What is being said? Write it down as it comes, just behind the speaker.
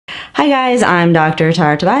Hi guys, I'm Dr.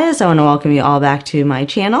 Tara Tobias. I want to welcome you all back to my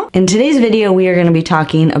channel. In today's video, we are going to be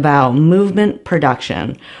talking about movement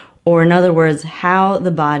production, or in other words, how the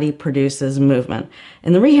body produces movement.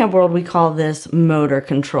 In the rehab world, we call this motor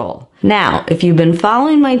control. Now, if you've been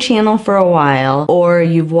following my channel for a while, or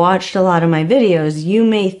you've watched a lot of my videos, you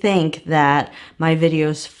may think that my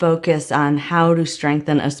videos focus on how to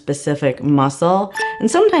strengthen a specific muscle. And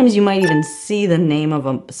sometimes you might even see the name of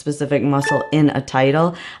a specific muscle in a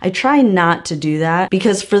title. I try not to do that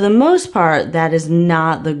because for the most part, that is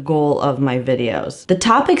not the goal of my videos. The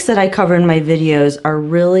topics that I cover in my videos are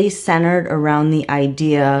really centered around the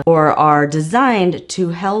idea, or are designed to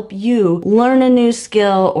help you learn a new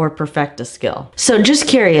skill or perfect a skill. So just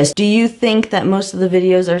curious, do you think that most of the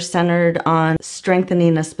videos are centered on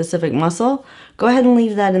strengthening a specific muscle? Go ahead and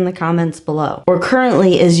leave that in the comments below. Or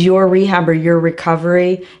currently, is your rehab or your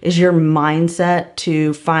recovery, is your mindset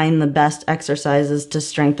to find the best exercises to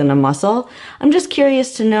strengthen a muscle? I'm just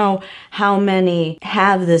curious to know how many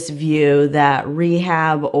have this view that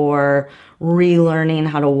rehab or relearning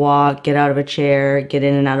how to walk, get out of a chair, get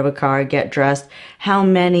in and out of a car, get dressed. How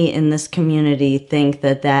many in this community think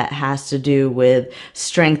that that has to do with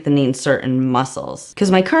strengthening certain muscles? Because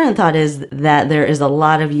my current thought is that there is a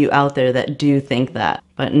lot of you out there that do think that.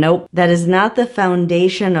 But nope, that is not the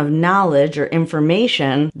foundation of knowledge or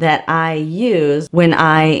information that I use when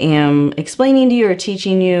I am explaining to you or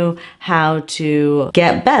teaching you how to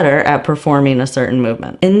get better at performing a certain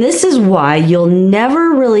movement. And this is why you'll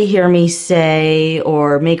never really hear me say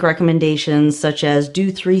or make recommendations such as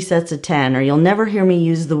do 3 sets of 10, or you'll never hear me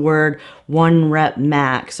use the word 1 rep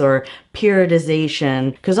max or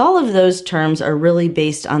periodization, because all of those terms are really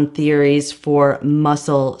based on theories for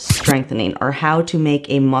muscle strengthening or how to make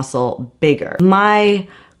a muscle bigger. My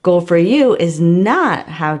goal for you is not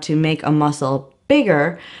how to make a muscle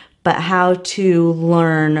bigger, but how to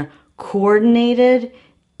learn coordinated,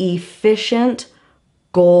 efficient,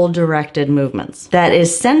 goal-directed movements that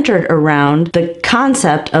is centered around the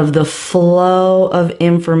concept of the flow of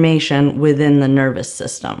information within the nervous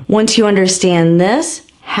system. Once you understand this,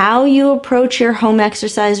 how you approach your home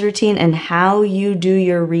exercise routine and how you do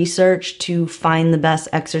your research to find the best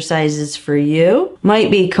exercises for you might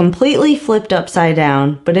be completely flipped upside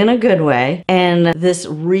down, but in a good way. And this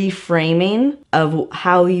reframing of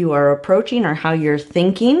how you are approaching or how you're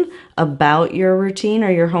thinking about your routine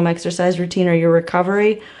or your home exercise routine or your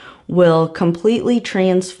recovery will completely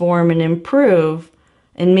transform and improve,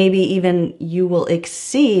 and maybe even you will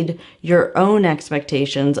exceed your own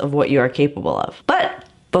expectations of what you are capable of. But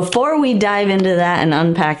before we dive into that and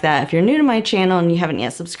unpack that, if you're new to my channel and you haven't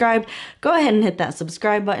yet subscribed, go ahead and hit that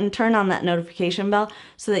subscribe button, turn on that notification bell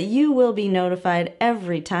so that you will be notified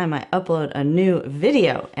every time I upload a new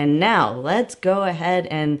video. And now let's go ahead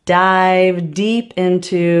and dive deep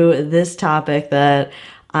into this topic that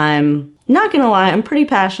I'm not gonna lie, I'm pretty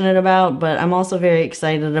passionate about, but I'm also very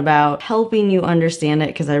excited about helping you understand it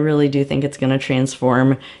because I really do think it's gonna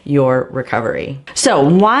transform your recovery. So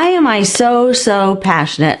why am I so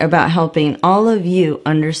passionate about helping all of you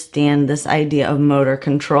understand this idea of motor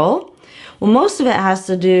control? Well, most of it has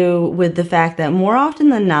to do with the fact that more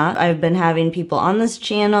often than not, I've been having people on this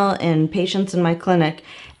channel and patients in my clinic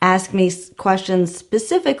ask me questions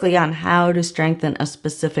specifically on how to strengthen a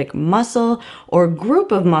specific muscle or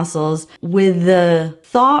group of muscles with the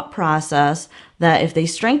thought process that if they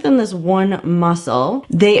strengthen this one muscle,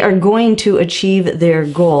 they are going to achieve their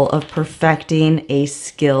goal of perfecting a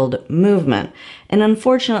skilled movement. And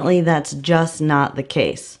unfortunately, that's just not the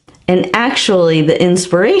case. And actually, the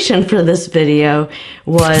inspiration for this video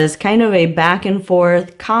was kind of a back and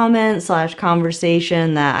forth comment /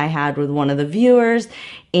 conversation that I had with one of the viewers.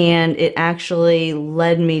 And it actually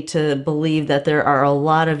led me to believe that there are a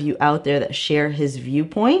lot of you out there that share his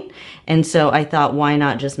viewpoint. And so I thought, why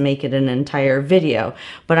not just make it an entire video?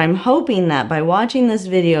 But I'm hoping that by watching this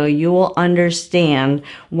video, you will understand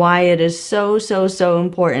why it is so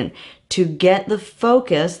important to get the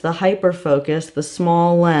focus, the hyper focus, the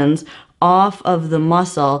small lens off of the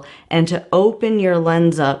muscle and to open your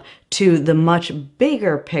lens up to the much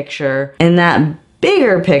bigger picture. And that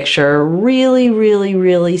bigger picture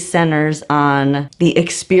really centers on the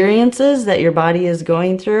experiences that your body is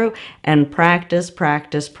going through and practice.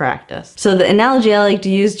 So the analogy I like to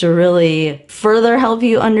use to really further help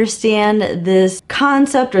you understand this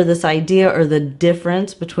concept or this idea or the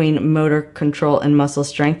difference between motor control and muscle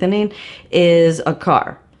strengthening is a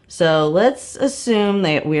car. So let's assume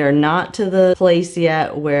that we are not to the place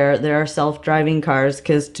yet where there are self-driving cars,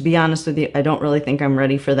 because to be honest with you, I don't really think I'm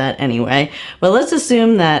ready for that anyway. But let's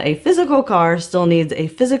assume that a physical car still needs a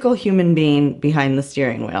physical human being behind the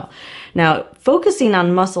steering wheel. Now, focusing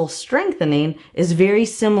on muscle strengthening is very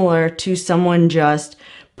similar to someone just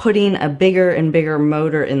putting a bigger and bigger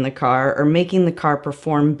motor in the car or making the car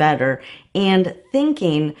perform better and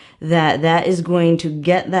thinking that that is going to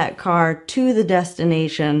get that car to the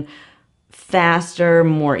destination faster,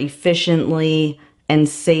 more efficiently, and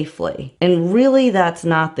safely. And really, that's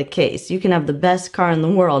not the case. You can have the best car in the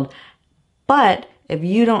world, but if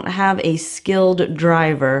you don't have a skilled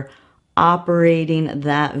driver operating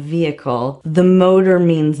that vehicle, the motor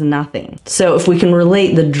means nothing. So if we can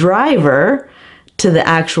relate the driver to the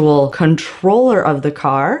actual controller of the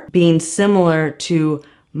car being similar to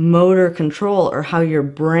motor control, or how your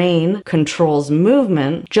brain controls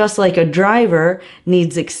movement, just like a driver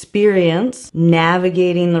needs experience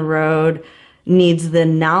navigating the road, needs the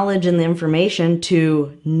knowledge and the information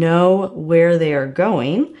to know where they are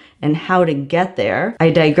going and how to get there.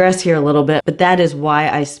 I digress here a little bit, but that is why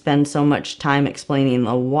I spend so much time explaining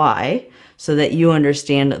the why, so that you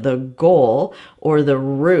understand the goal or the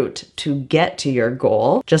route to get to your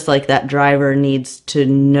goal, just like that driver needs to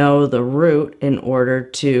know the route in order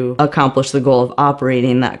to accomplish the goal of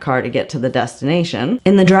operating that car to get to the destination.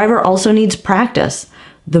 And the driver also needs practice.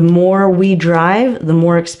 The more we drive, the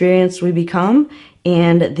more experienced we become,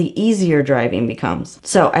 and the easier driving becomes.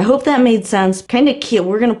 So I hope that made sense. Kind of cute.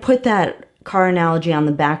 We're gonna put that car analogy on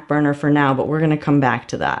the back burner for now, but we're going to come back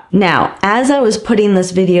to that. Now, as I was putting this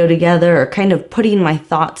video together, or kind of putting my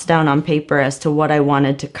thoughts down on paper as to what I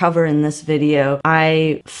wanted to cover in this video,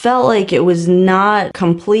 I felt like it was not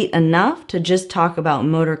complete enough to just talk about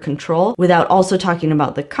motor control without also talking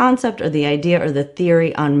about the concept or the idea or the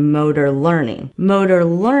theory on motor learning. Motor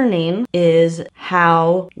learning is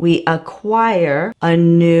how we acquire a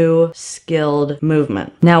new skilled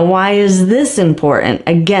movement. Now, why is this important?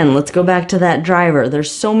 Again, let's go back to that driver. There's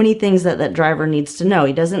so many things that that driver needs to know.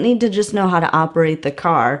 He doesn't need to just know how to operate the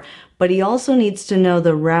car, but he also needs to know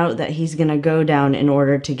the route that he's going to go down in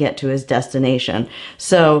order to get to his destination.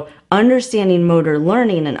 So understanding motor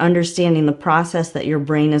learning and understanding the process that your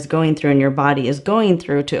brain is going through and your body is going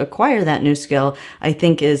through to acquire that new skill, I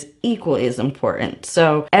think is equally as important.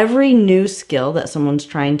 So every new skill that someone's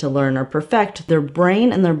trying to learn or perfect, their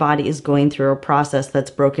brain and their body is going through a process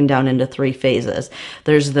that's broken down into 3 phases.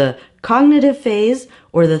 There's the cognitive phase,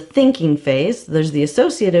 or the thinking phase, there's the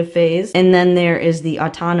associative phase, and then there is the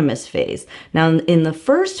autonomous phase. Now, in the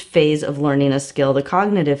first phase of learning a skill, the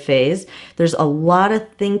cognitive phase, there's a lot of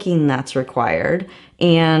thinking that's required,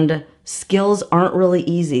 and skills aren't really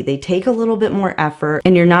easy. They take a little bit more effort,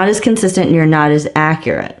 and you're not as consistent and you're not as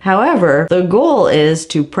accurate. However, the goal is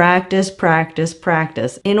to practice, practice,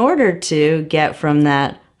 practice in order to get from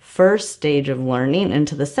that first stage of learning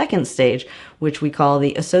into the second stage, which we call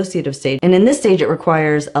the associative stage. And in this stage, it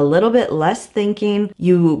requires a little bit less thinking.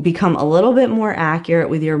 You become a little bit more accurate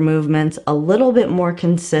with your movements, a little bit more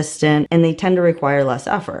consistent, and they tend to require less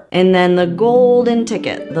effort. And then the golden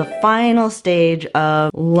ticket, the final stage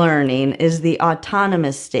of learning, is the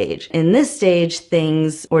autonomous stage. In this stage,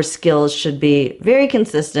 things or skills should be very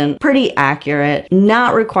consistent, pretty accurate,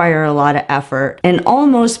 not require a lot of effort, and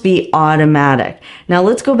almost be automatic. Now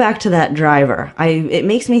let's go back to that driver. It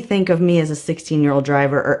makes me think of me as a 16-year-old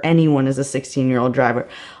driver, or anyone as a 16-year-old driver.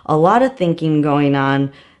 A lot of thinking going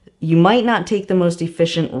on. You might not take the most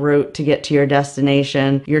efficient route to get to your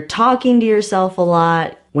destination. You're talking to yourself a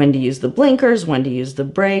lot. When to use the blinkers, when to use the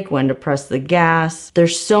brake, when to press the gas.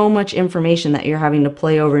 There's so much information that you're having to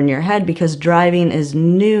play over in your head because driving is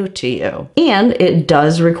new to you. And it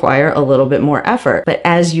does require a little bit more effort. But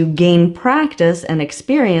as you gain practice and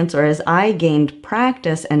experience, or as I gained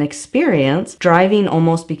practice and experience, driving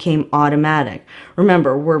almost became automatic.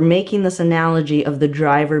 Remember, we're making this analogy of the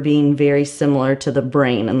driver being very similar to the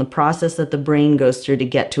brain and the process that the brain goes through to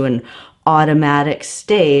get to an automatic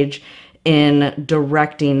stage in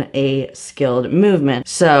directing a skilled movement.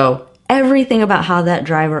 So everything about how that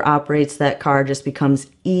driver operates that car just becomes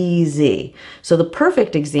easy. So the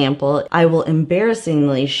perfect example I will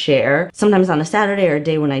embarrassingly share, sometimes on a Saturday or a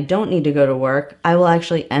day when I don't need to go to work, I will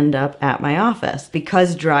actually end up at my office.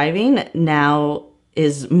 Because driving now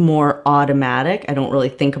is more automatic. I don't really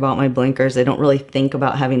think about my blinkers. I don't really think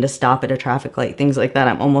about having to stop at a traffic light, things like that.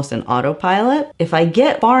 I'm almost an autopilot. If I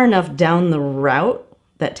get far enough down the route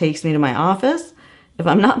that takes me to my office, If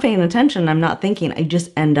I'm not paying attention, I'm not thinking, I just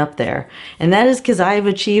end up there. And that is because I've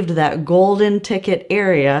achieved that golden ticket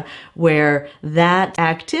area where that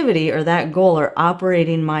activity or that goal or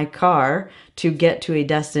operating my car to get to a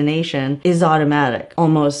destination is automatic,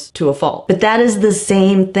 almost to a fault. But that is the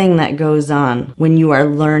same thing that goes on when you are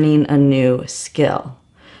learning a new skill.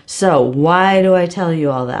 So why do I tell you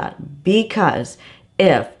all that? Because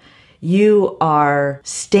if you are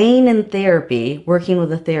staying in therapy, working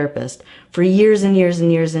with a therapist for years and years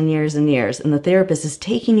and years and years and years, and the therapist is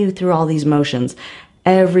taking you through all these motions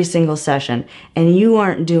every single session, and you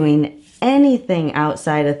aren't doing anything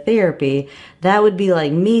outside of therapy, that would be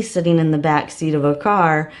like me sitting in the back seat of a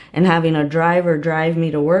car and having a driver drive me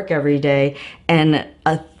to work every day and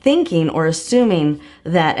thinking or assuming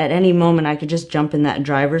that at any moment I could just jump in that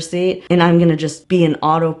driver's seat and I'm gonna just be an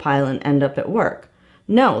autopilot and end up at work.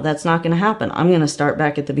 No, that's not going to happen. I'm going to start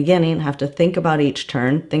back at the beginning, have to think about each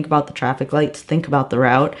turn, think about the traffic lights, think about the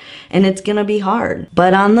route, and it's going to be hard.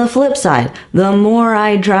 But on the flip side, the more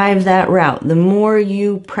I drive that route, the more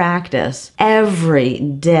you practice every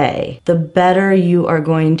day, the better you are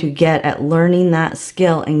going to get at learning that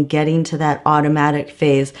skill and getting to that automatic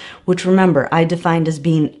phase, which remember, I defined as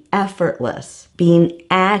being effortless, being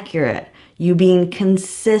accurate, you being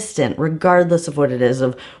consistent regardless of what it is,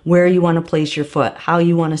 of where you want to place your foot, how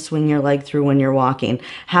you want to swing your leg through when you're walking,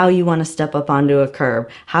 how you want to step up onto a curb,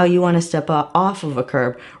 how you want to step off of a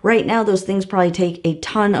curb. Right now, those things probably take a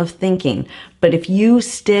ton of thinking, but if you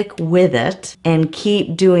stick with it and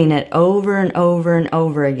keep doing it over and over and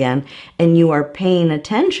over again, and you are paying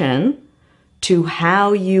attention to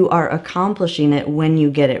how you are accomplishing it when you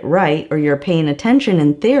get it right, or you're paying attention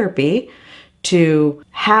in therapy to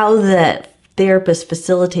how the therapist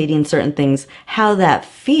facilitating certain things, how that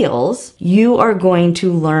feels, you are going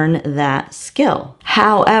to learn that skill.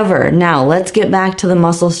 However, now let's get back to the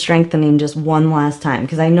muscle strengthening just one last time,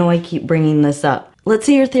 because I know I keep bringing this up. Let's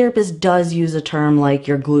say your therapist does use a term like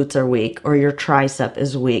your glutes are weak or your tricep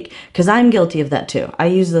is weak, because I'm guilty of that too. I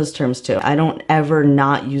use those terms too. I don't ever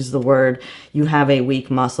not use the word you have a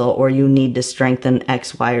weak muscle or you need to strengthen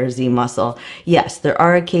X, Y, or Z muscle. Yes, there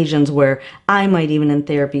are occasions where I might even in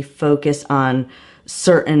therapy focus on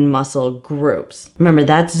certain muscle groups. Remember,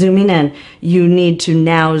 that's zooming in. You need to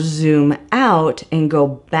now zoom out and go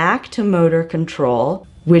back to motor control,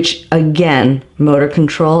 which again, motor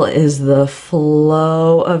control is the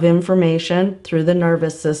flow of information through the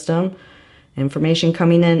nervous system. Information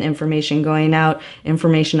coming in, information going out,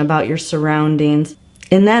 information about your surroundings.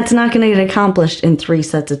 And that's not going to get accomplished in 3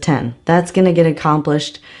 sets of 10. That's going to get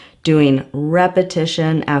accomplished doing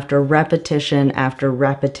repetition after repetition after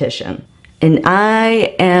repetition. And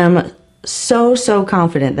I am so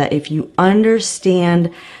confident that if you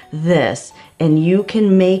understand this and you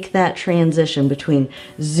can make that transition between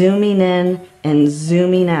zooming in and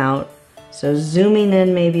zooming out. So zooming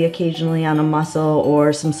in maybe occasionally on a muscle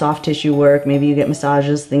or some soft tissue work, maybe you get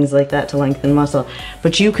massages, things like that to lengthen muscle,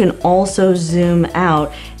 but you can also zoom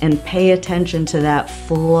out and pay attention to that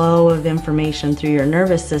flow of information through your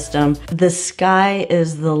nervous system. The sky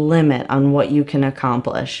is the limit on what you can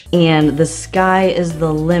accomplish, and the sky is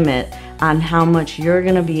the limit on how much you're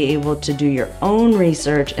going to be able to do your own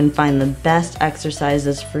research and find the best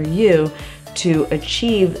exercises for you to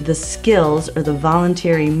achieve the skills or the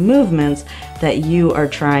voluntary movements that you are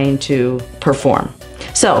trying to perform.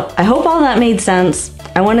 So I hope all that made sense.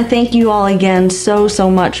 I want to thank you all again so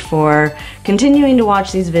much for continuing to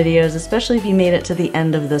watch these videos, especially if you made it to the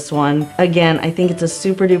end of this one. Again, I think it's a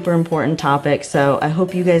super duper important topic, so I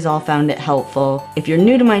hope you guys all found it helpful. If you're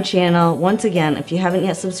new to my channel, once again, if you haven't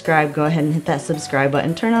yet subscribed, go ahead and hit that subscribe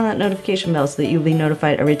button, turn on that notification bell so that you'll be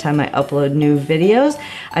notified every time I upload new videos.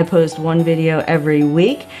 I post one video every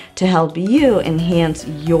week to help you enhance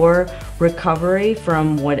your recovery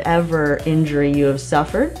from whatever injury you have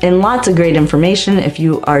suffered, and lots of great information if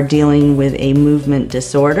you are dealing with a movement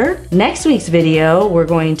disorder. Next week's video, we're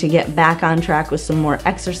going to get back on track with some more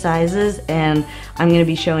exercises, and I'm going to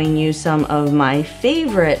be showing you some of my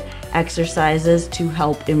favorite exercises to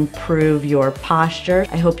help improve your posture.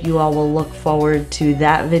 I hope you all will look forward to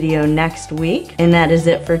that video next week. And that is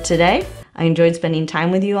it for today. I enjoyed spending time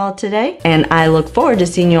with you all today, and I look forward to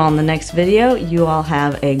seeing you all in the next video. You all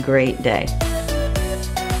have a great day.